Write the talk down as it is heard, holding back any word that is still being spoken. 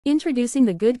Introducing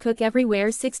the GoodCook EveryWare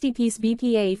 60-piece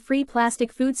BPA-Free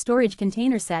plastic food storage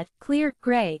container set, clear,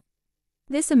 gray.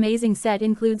 This amazing set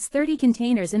includes 30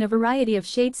 containers in a variety of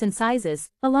shapes and sizes,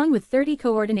 along with 30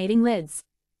 coordinating lids.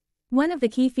 One of the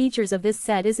key features of this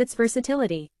set is its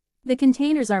versatility. The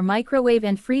containers are microwave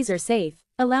and freezer safe,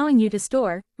 allowing you to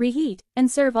store, reheat,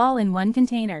 and serve all in one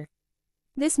container.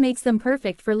 This makes them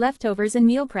perfect for leftovers and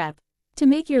meal prep. To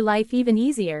make your life even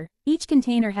easier, each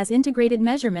container has integrated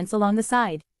measurements along the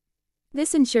side.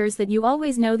 This ensures that you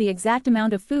always know the exact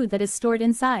amount of food that is stored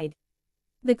inside.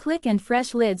 The click and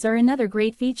fresh lids are another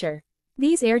great feature.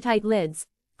 These airtight lids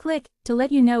click to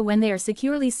let you know when they are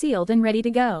securely sealed and ready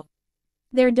to go.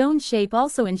 Their domed shape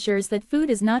also ensures that food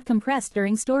is not compressed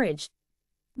during storage.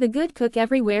 The GoodCook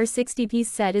EveryWare 60-piece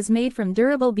set is made from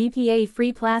durable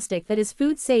BPA-free plastic that is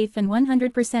food safe and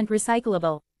 100%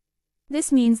 recyclable.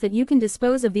 This means that you can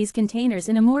dispose of these containers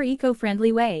in a more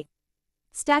eco-friendly way.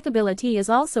 Stackability is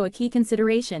also a key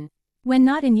consideration. When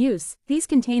not in use, these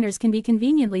containers can be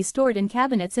conveniently stored in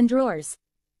cabinets and drawers.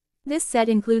 This set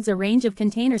includes a range of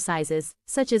container sizes,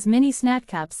 such as mini snack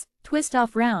cups,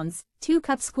 twist-off rounds,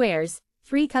 2-cup squares,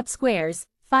 3-cup squares,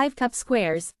 5-cup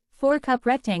squares, 4-cup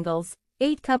rectangles,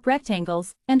 8-cup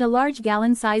rectangles, and a large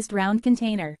gallon-sized round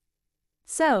container.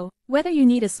 So, whether you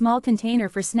need a small container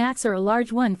for snacks or a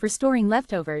large one for storing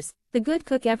leftovers, the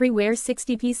GoodCook EveryWare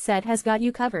 60-piece set has got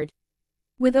you covered.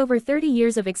 With over 30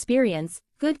 years of experience,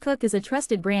 GoodCook is a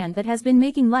trusted brand that has been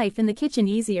making life in the kitchen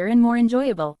easier and more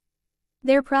enjoyable.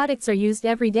 Their products are used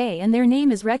every day and their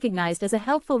name is recognized as a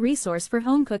helpful resource for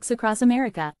home cooks across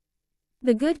America.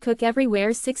 The GoodCook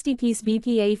EveryWare 60-piece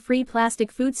BPA-free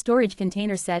plastic food storage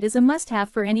container set is a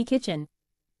must-have for any kitchen.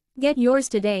 Get yours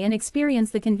today and experience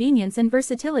the convenience and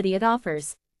versatility it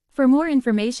offers. For more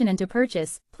information and to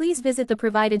purchase, please visit the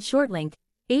provided short link,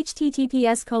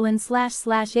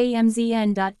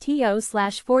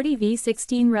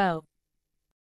 https://amzn.to/40v16row.